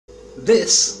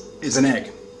This is an egg.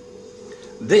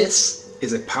 This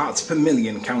is a parts per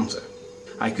million counter.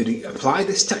 I could apply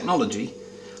this technology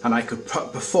and I could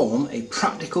perform a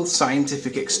practical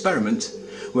scientific experiment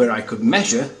where I could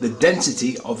measure the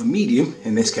density of a medium,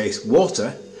 in this case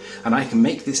water, and I can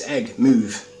make this egg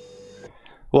move.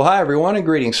 Well, hi everyone, and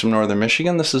greetings from Northern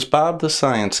Michigan. This is Bob the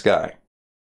Science Guy.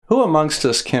 Who amongst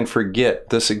us can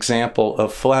forget this example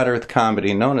of flat earth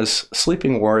comedy known as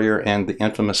Sleeping Warrior and the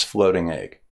infamous floating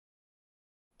egg?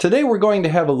 Today we're going to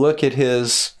have a look at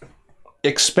his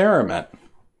experiment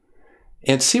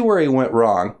and see where he went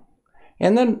wrong,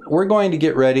 and then we're going to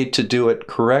get ready to do it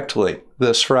correctly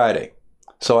this Friday.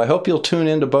 So I hope you'll tune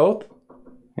into both,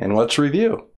 and let's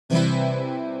review.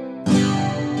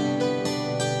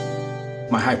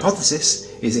 My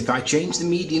hypothesis is if I change the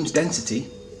medium's density,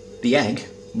 the egg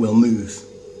will move.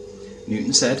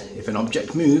 Newton said if an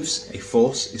object moves, a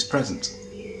force is present.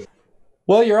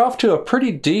 Well, you're off to a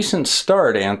pretty decent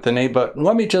start, Anthony, but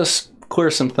let me just clear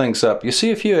some things up. You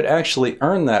see, if you had actually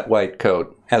earned that white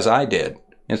coat, as I did,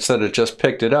 instead of just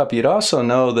picked it up, you'd also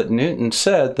know that Newton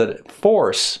said that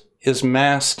force is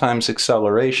mass times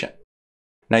acceleration.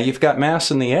 Now, you've got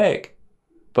mass in the egg,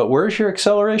 but where's your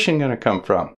acceleration going to come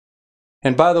from?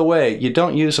 And by the way, you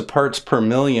don't use a parts per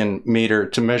million meter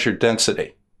to measure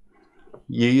density.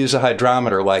 You use a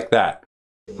hydrometer like that.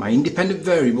 My independent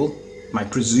variable, my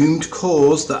presumed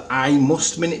cause that I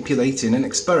must manipulate in an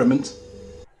experiment.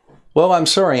 Well, I'm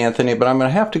sorry, Anthony, but I'm going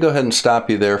to have to go ahead and stop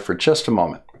you there for just a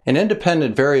moment. An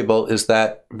independent variable is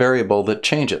that variable that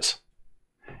changes.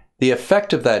 The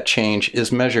effect of that change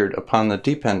is measured upon the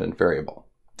dependent variable.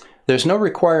 There's no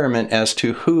requirement as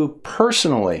to who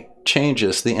personally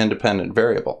changes the independent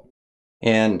variable.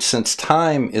 And since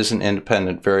time is an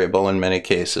independent variable in many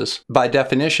cases, by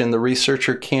definition, the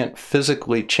researcher can't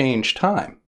physically change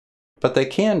time. But they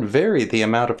can vary the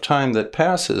amount of time that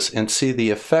passes and see the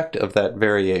effect of that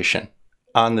variation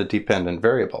on the dependent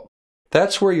variable.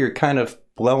 That's where you're kind of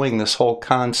blowing this whole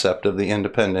concept of the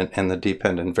independent and the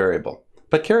dependent variable.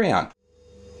 But carry on.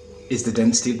 Is the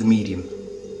density of the medium.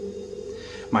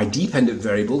 My dependent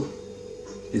variable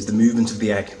is the movement of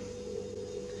the egg.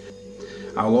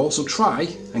 I'll also try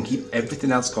and keep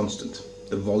everything else constant.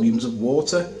 The volumes of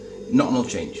water, not will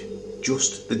change,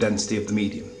 just the density of the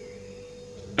medium.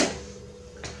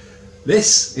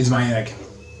 This is my egg.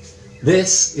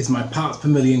 This is my parts per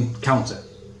million counter.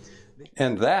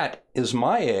 And that is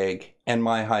my egg and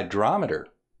my hydrometer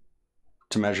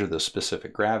to measure the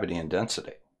specific gravity and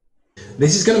density.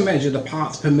 This is going to measure the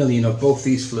parts per million of both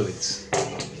these fluids.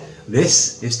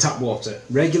 This is tap water,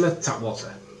 regular tap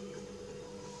water.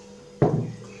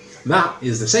 That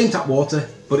is the same tap water,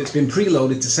 but it's been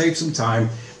preloaded to save some time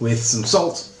with some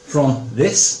salt from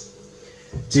this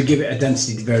to give it a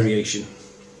density variation.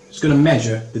 It's going to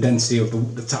measure the density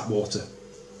of the tap water.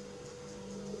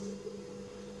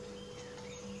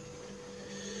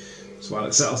 So while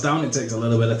it settles down, it takes a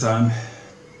little bit of time.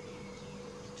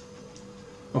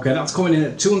 Okay, that's coming in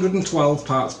at 212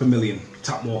 parts per million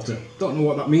tap water. Don't know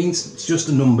what that means. It's just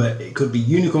a number. It could be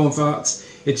unicorn farts.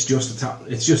 It's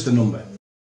just a number.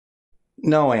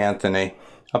 No, Anthony.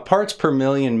 A parts per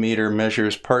million meter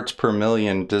measures parts per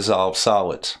million dissolved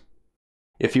solids.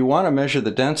 If you want to measure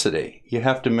the density, you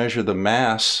have to measure the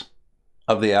mass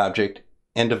of the object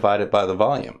and divide it by the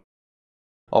volume.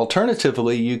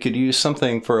 Alternatively, you could use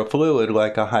something for a fluid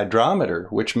like a hydrometer,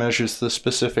 which measures the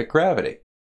specific gravity.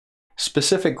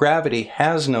 Specific gravity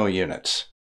has no units.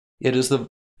 It is the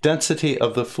density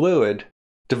of the fluid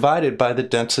divided by the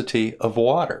density of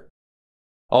water.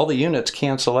 All the units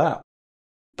cancel out,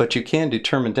 but you can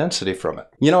determine density from it.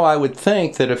 You know, I would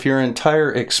think that if your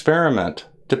entire experiment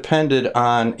depended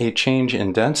on a change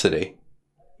in density,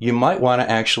 you might want to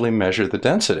actually measure the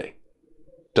density.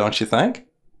 Don't you think?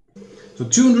 So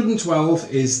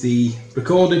 212 is the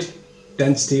recorded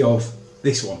density of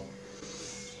this one.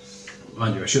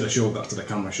 Mind you, I should have showed that to the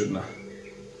camera, shouldn't I?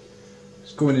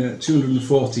 It's coming in at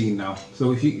 214 now.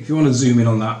 So if you want to zoom in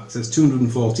on that, it says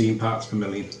 214 parts per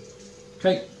million.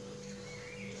 Okay.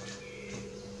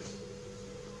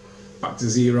 Back to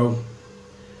zero.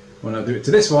 When I do it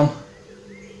to this one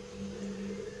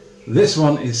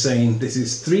is saying this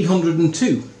is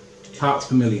 302 parts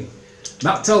per million.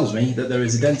 That tells me that there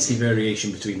is a density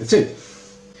variation between the two.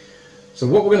 So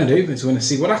what we're going to do is we're going to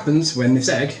see what happens when this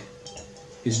egg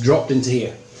is dropped into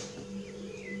here.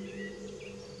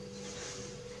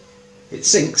 It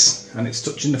sinks and it's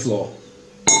touching the floor.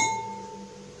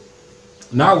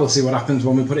 Now we'll see what happens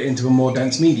when we put it into a more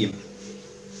dense medium.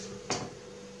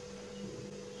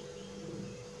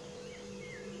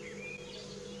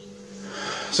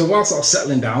 So whilst I was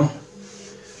settling down,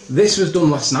 this was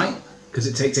done last night because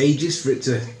it takes ages for it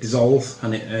to dissolve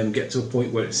and it get to a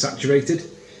point where it's saturated.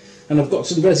 And I've got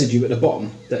some residue at the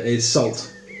bottom that is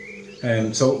salt.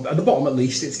 So at the bottom at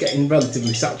least it's getting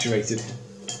relatively saturated.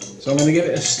 So I'm going to give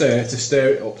it a stir to stir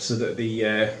it up so that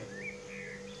it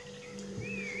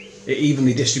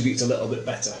evenly distributes a little bit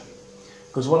better.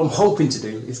 Because what I'm hoping to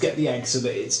do is get the egg so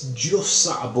that it's just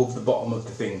sat above the bottom of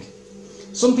the thing.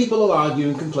 Some people will argue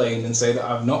and complain and say that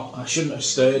I shouldn't have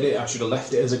stirred it, I should have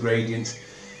left it as a gradient.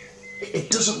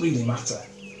 It doesn't really matter,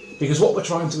 because what we're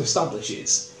trying to establish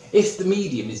is, if the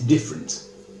medium is different,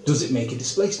 does it make a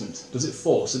displacement? Does it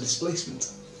force a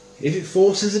displacement? If it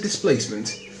forces a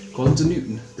displacement, according to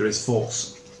Newton, there is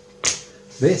force.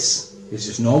 This is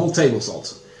just normal table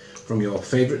salt from your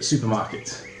favourite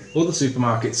supermarket. Other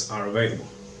supermarkets are available.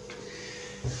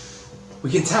 We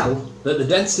can tell that the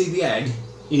density of the egg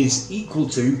is equal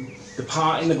to the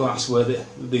part in the glass where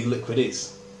the liquid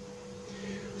is.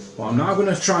 What I'm now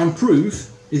going to try and prove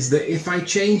is that if I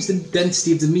change the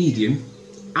density of the medium,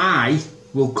 I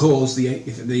will cause the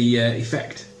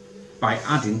effect by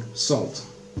adding salt.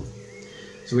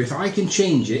 So if I can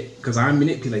change it, because I'm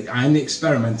the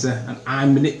experimenter and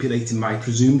I'm manipulating my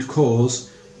presumed cause,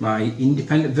 my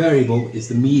independent variable is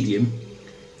the medium,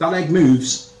 that egg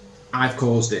moves, I've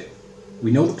caused it.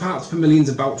 We know the parts per million is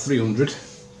about 300.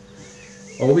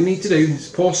 All we need to do is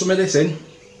pour some of this in.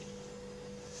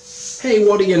 Hey,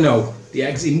 what do you know? The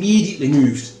egg's immediately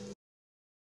moved.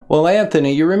 Well,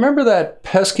 Anthony, you remember that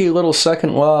pesky little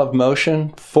second law of motion?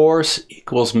 Force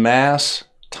equals mass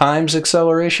times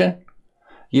acceleration?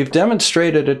 You've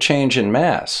demonstrated a change in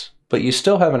mass, but you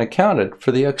still haven't accounted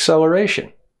for the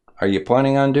acceleration. Are you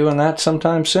planning on doing that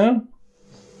sometime soon?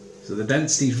 So the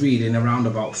density's reading around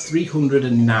about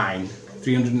 309,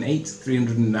 308,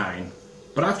 309.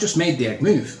 But I've just made the egg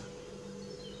move.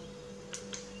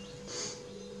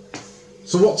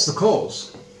 So what's the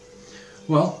cause?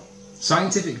 Well,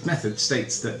 scientific method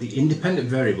states that the independent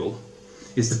variable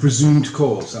is the presumed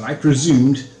cause, and I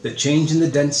presumed that changing the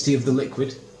density of the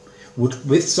liquid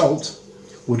with salt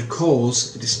would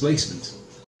cause a displacement.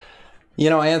 You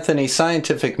know, Anthony,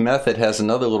 scientific method has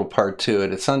another little part to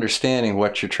it. It's understanding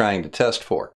what you're trying to test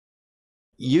for.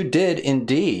 You did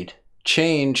indeed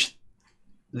change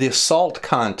the salt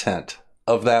content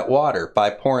of that water by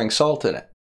pouring salt in it.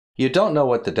 You don't know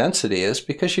what the density is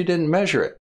because you didn't measure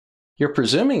it. You're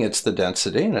presuming it's the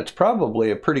density, and it's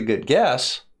probably a pretty good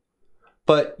guess,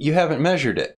 but you haven't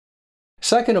measured it.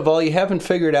 Second of all, you haven't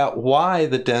figured out why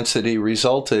the density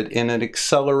resulted in an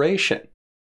acceleration.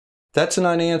 That's an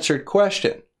unanswered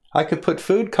question. I could put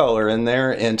food color in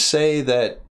there and say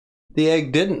that the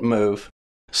egg didn't move,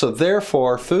 so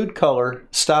therefore food color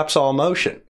stops all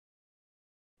motion.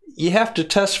 You have to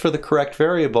test for the correct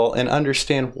variable and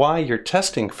understand why you're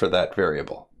testing for that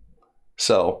variable.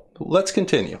 So let's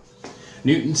continue.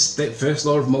 Newton's first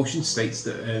law of motion states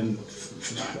that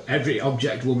every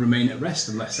object will remain at rest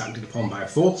unless acted upon by a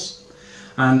force,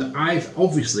 and I've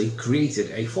obviously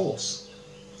created a force.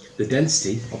 The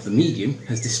density of the medium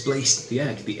has displaced the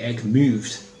egg. The egg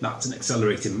moved. That's an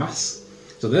accelerated mass.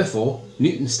 So therefore,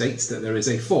 Newton states that there is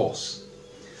a force.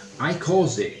 I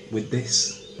caused it with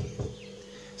this.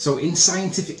 So in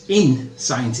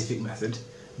scientific method,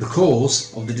 the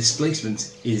cause of the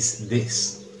displacement is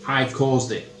this. I've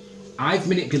caused it. I've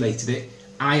manipulated it.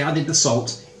 I added the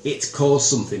salt. It caused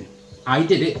something. I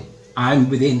did it. I'm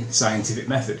within scientific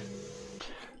method.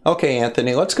 Okay,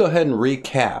 Anthony, let's go ahead and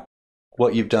recap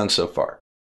what you've done so far.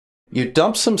 You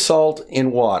dumped some salt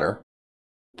in water,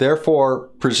 therefore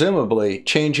presumably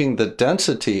changing the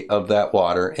density of that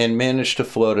water, and managed to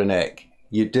float an egg.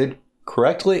 You did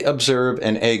correctly observe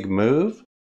an egg move,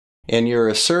 and your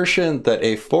assertion that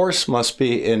a force must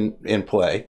be in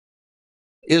play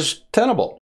is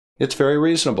tenable. It's very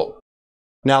reasonable.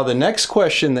 Now the next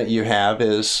question that you have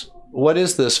is, what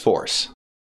is this force?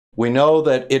 We know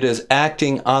that it is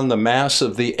acting on the mass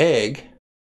of the egg,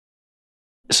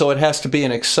 so it has to be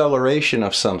an acceleration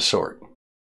of some sort.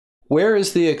 Where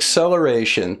is the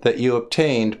acceleration that you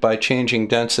obtained by changing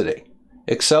density?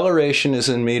 Acceleration is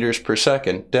in meters per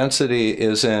second. Density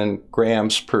is in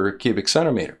grams per cubic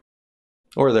centimeter,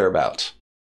 or thereabouts.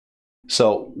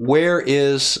 So where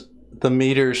is the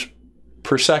meters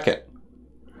per second?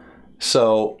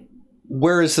 So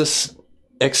where is this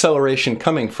acceleration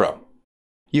coming from?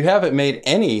 You haven't made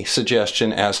any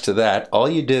suggestion as to that. All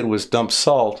you did was dump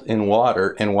salt in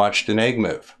water and watched an egg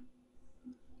move.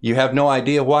 You have no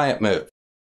idea why it moved.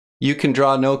 You can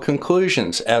draw no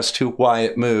conclusions as to why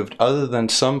it moved other than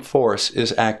some force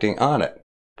is acting on it.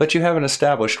 But you haven't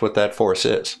established what that force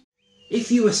is. If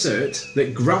you assert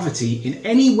that gravity in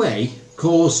any way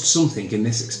caused something in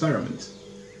this experiment,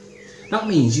 That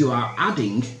means you are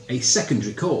adding a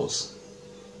secondary cause.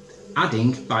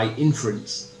 Adding by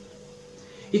inference.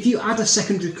 If you add a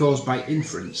secondary cause by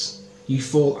inference, you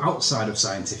fall outside of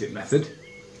scientific method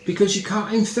because you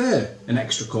can't infer an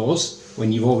extra cause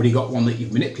when you've already got one that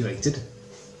you've manipulated.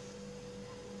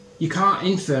 You can't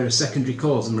infer a secondary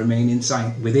cause and remain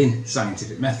within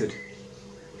scientific method.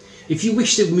 If you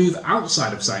wish to move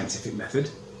outside of scientific method,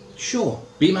 sure,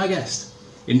 be my guest.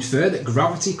 Infer that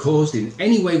gravity caused in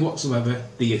any way whatsoever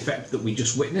the effect that we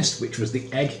just witnessed, which was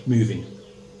the egg moving.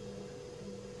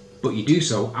 But you do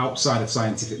so outside of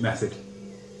scientific method.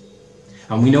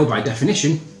 And we know by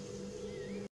definition,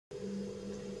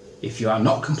 if you are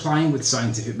not complying with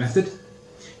scientific method,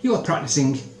 you are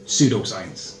practicing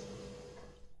pseudoscience.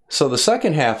 So the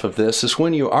second half of this is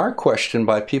when you are questioned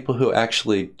by people who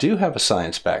actually do have a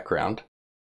science background.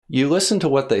 You listen to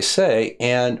what they say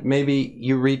and maybe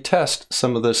you retest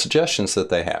some of the suggestions that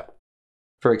they have.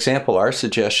 For example, our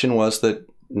suggestion was that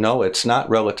no, it's not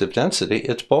relative density,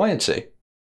 it's buoyancy.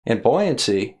 And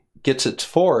buoyancy gets its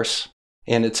force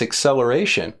and its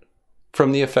acceleration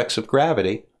from the effects of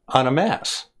gravity on a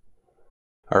mass.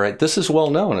 All right, this is well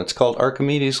known. It's called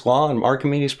Archimedes' law and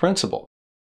Archimedes' principle.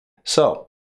 So,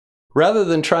 rather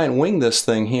than try and wing this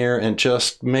thing here and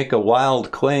just make a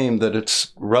wild claim that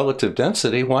it's relative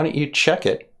density, why don't you check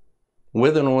it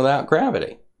with and without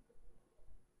gravity?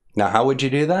 Now, how would you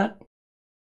do that?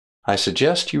 I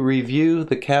suggest you review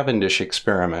the Cavendish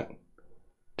experiment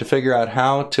to figure out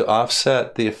how to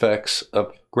offset the effects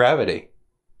of gravity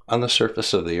on the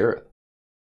surface of the Earth.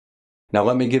 Now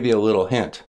let me give you a little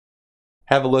hint.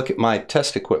 Have a look at my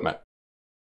test equipment.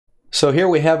 So here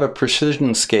we have a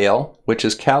precision scale which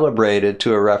is calibrated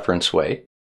to a reference weight.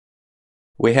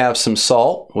 We have some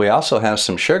salt, we also have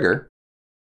some sugar,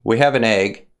 we have an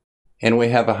egg, and we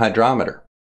have a hydrometer.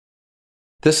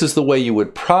 This is the way you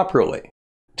would properly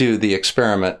do the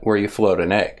experiment where you float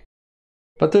an egg.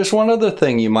 But there's one other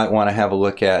thing you might want to have a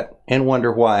look at and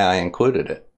wonder why I included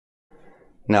it.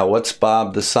 Now, what's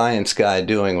Bob the science guy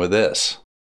doing with this?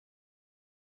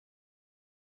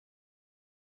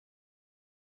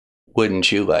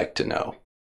 Wouldn't you like to know?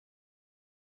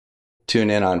 Tune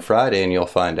in on Friday and you'll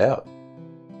find out.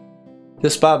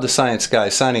 This is Bob the Science Guy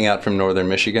signing out from Northern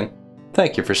Michigan.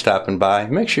 Thank you for stopping by.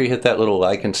 Make sure you hit that little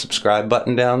like and subscribe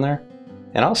button down there.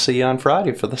 And I'll see you on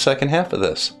Friday for the second half of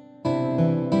this.